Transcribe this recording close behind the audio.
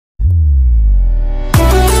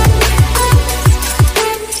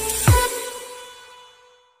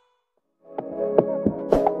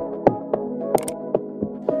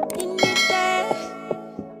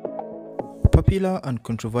Popular and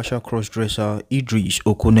controversial crossdresser Idris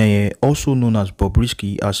Okuneye, also known as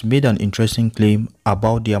Bobrisky, has made an interesting claim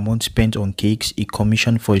about the amount spent on cakes he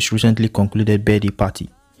commissioned for his recently concluded birthday party.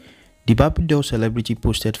 The Barbie celebrity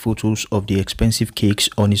posted photos of the expensive cakes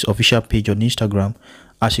on his official page on Instagram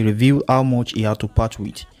as he revealed how much he had to part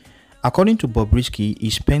with. According to Bobrisky, he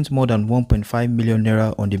spent more than 1.5 million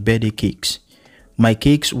naira on the birthday cakes. "My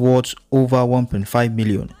cakes worth over 1.5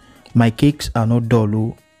 million. My cakes are not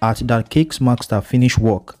dull. At that cakes marks their finished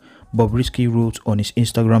work," Bobrisky wrote on his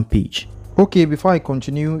Instagram page. Okay, before I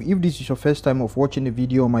continue, if this is your first time of watching a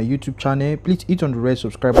video on my YouTube channel, please hit on the red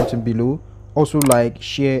subscribe button below. Also like,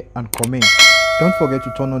 share and comment. Don't forget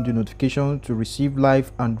to turn on the notification to receive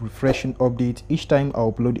live and refreshing updates each time I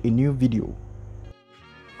upload a new video.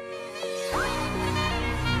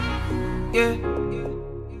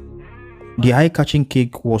 The eye-catching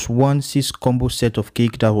cake was one 6-combo set of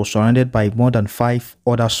cake that was surrounded by more than 5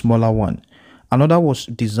 other smaller ones. Another was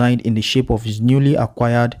designed in the shape of his newly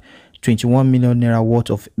acquired 21 million naira worth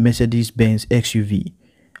of Mercedes-Benz XUV.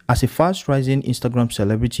 As a fast-rising Instagram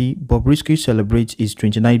celebrity, Bobrisky celebrates his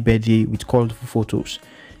 29th birthday with colorful photos.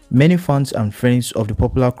 Many fans and friends of the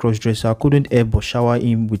popular crossdresser couldn't help but shower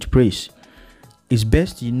him with praise. His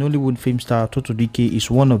bestie, Nollywood film star Totodike, is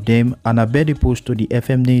one of them, and a birthday post to the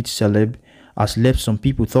FM-Nate celeb has left some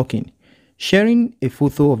people talking. Sharing a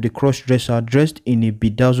photo of the crossdresser dressed in a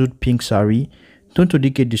bedazzled pink saree,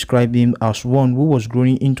 Totodike described him as one who was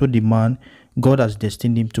growing into the man God has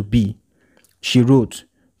destined him to be. She wrote,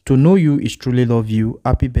 "To know you is truly love you.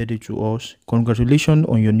 Happy birthday to us. Congratulations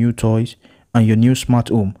on your new toys and your new smart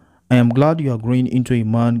home. I am glad you are growing into a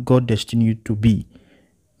man God destined you to be.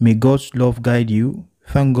 May God's love guide you.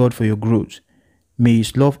 Thank God for your growth. May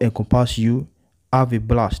His love encompass you. Have a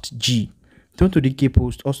blast, G." Totodike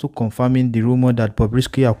post also confirming the rumor that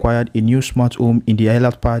Bobrisky acquired a new smart home in the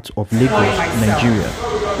island part of Lagos, Nigeria.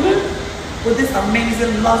 With this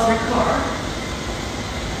amazing luxury car.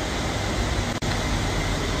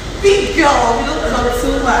 Big girl, we don't talk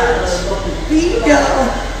too much. Big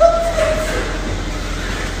girl.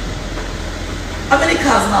 How many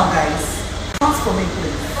cars now, guys? Count for me,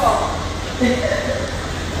 please.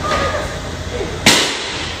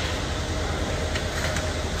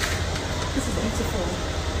 This is beautiful.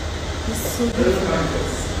 This is so beautiful.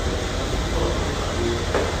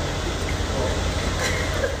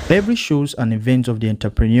 Every shows and event of the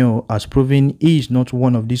entrepreneur has proven he is not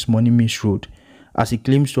one of these money misroad, as he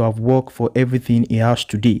claims to have worked for everything he has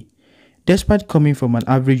today. Despite coming from an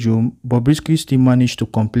average home, Bobrisky still managed to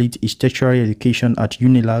complete his tertiary education at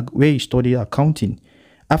Unilag, where he studied accounting,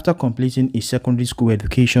 after completing his secondary school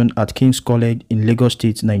education at King's College in Lagos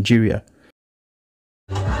State, Nigeria.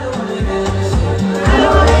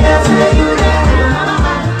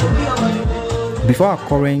 Before her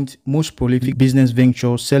current, most prolific business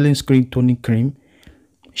venture, selling screen toning cream,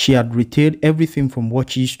 she had retailed everything from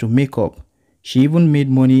watches to makeup. She even made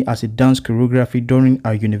money as a dance choreographer during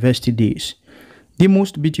her university days. The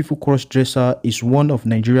Most Beautiful Crossdresser is one of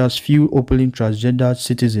Nigeria's few openly transgender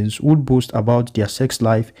citizens who boast about their sex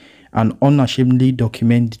life and unashamedly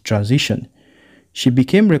document the transition. She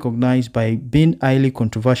became recognized by being highly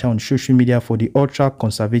controversial on social media for the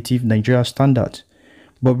ultra-conservative Nigeria standards.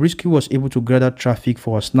 Bobrisky was able to gather traffic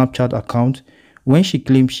for her Snapchat account when she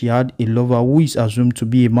claimed she had a lover who is assumed to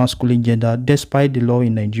be a masculine gender, despite the law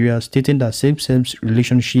in Nigeria stating that same-sex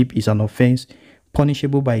relationship is an offense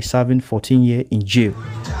punishable by serving 14 years in jail.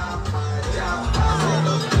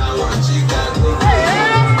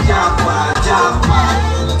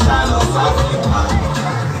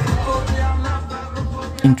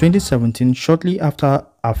 In 2017, shortly after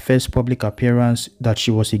her first public appearance that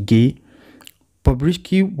she was a gay,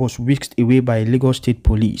 Bobrisky was whisked away by Lagos State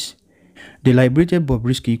Police. The liberated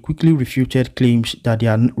Bobrisky quickly refuted claims that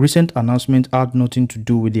their recent announcement had nothing to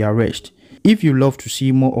do with the arrest. If you love to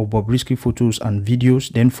see more of Bobrisky photos and videos,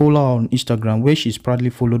 then follow her on Instagram, where she is proudly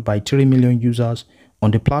followed by 3 million users on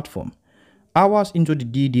the platform. Hours into the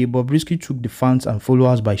D-Day, Bobrisky took the fans and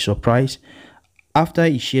followers by surprise after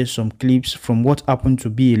he shared some clips from what happened to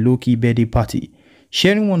be a low-key birthday party.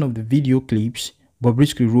 Sharing one of the video clips,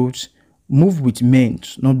 Bobrisky wrote, "Move with men,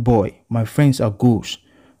 not boy. My friends are ghosts.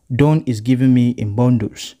 Dawn is giving me in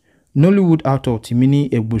bundles." Nollywood actor Timini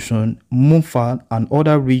Egbuson, Mumfa, and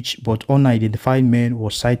other rich but unidentified men were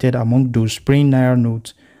cited among those spraying naira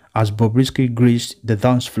notes as Bobrisky graced the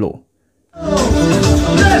dance floor.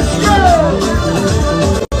 Let's go!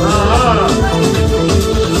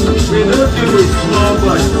 We don't deal with small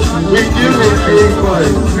boys. We deal with big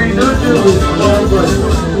boys. We don't deal with small boys.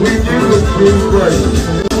 We deal with big boys.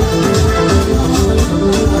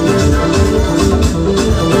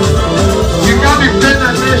 You got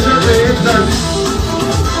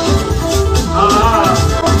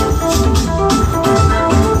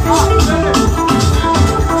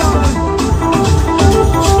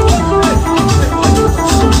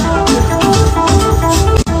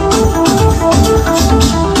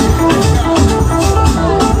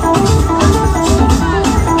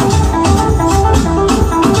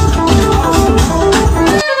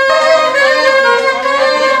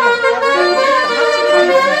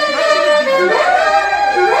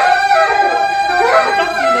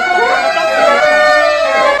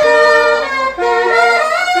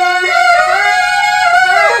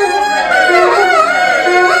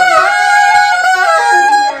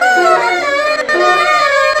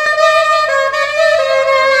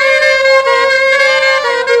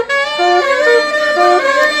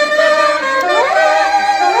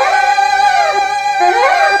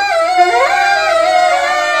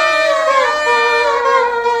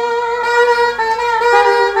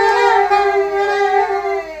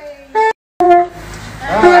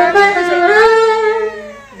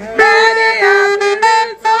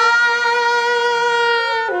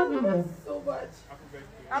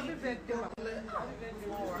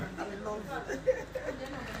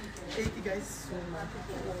guys so much.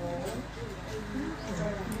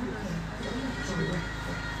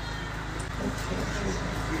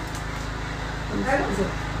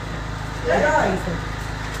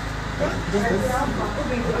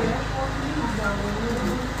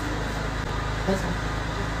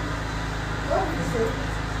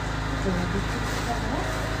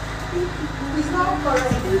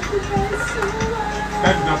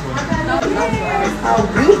 I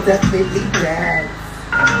will definitely dance.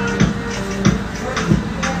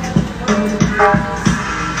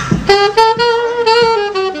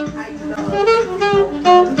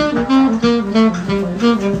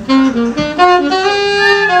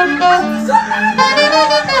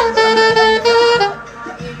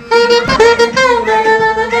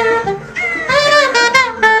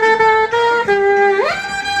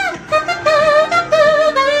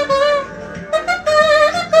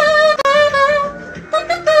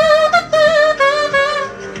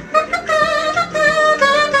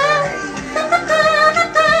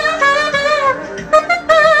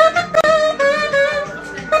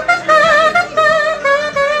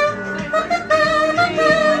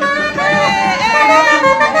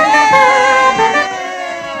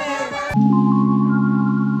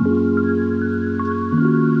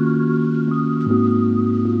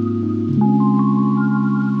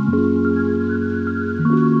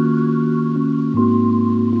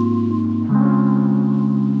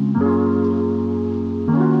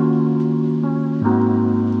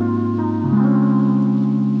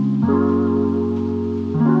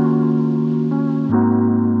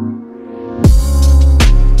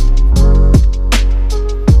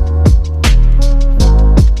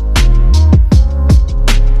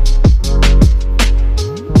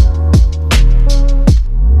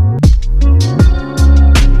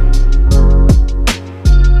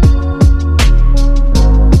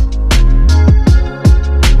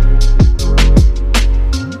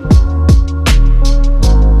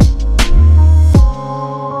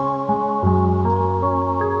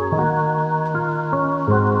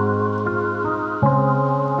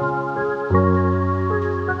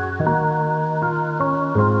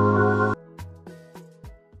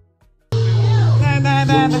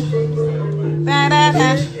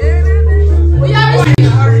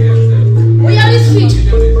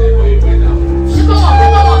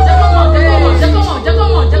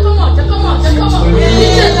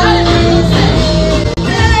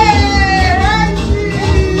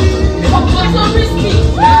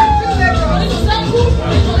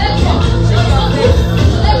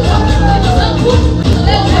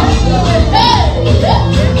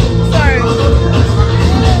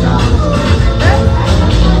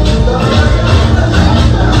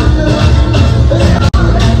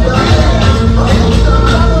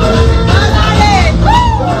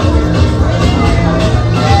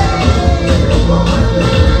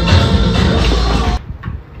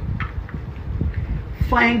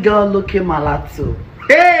 Fine girl looking mulatto.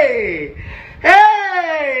 Hey!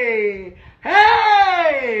 Hey!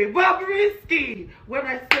 Hey! Bobrisky! When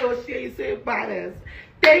I say O'Shea, you say badass.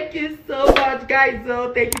 Thank you so much, guys.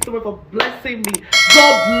 Thank you so much for blessing me.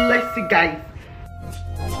 God bless you guys.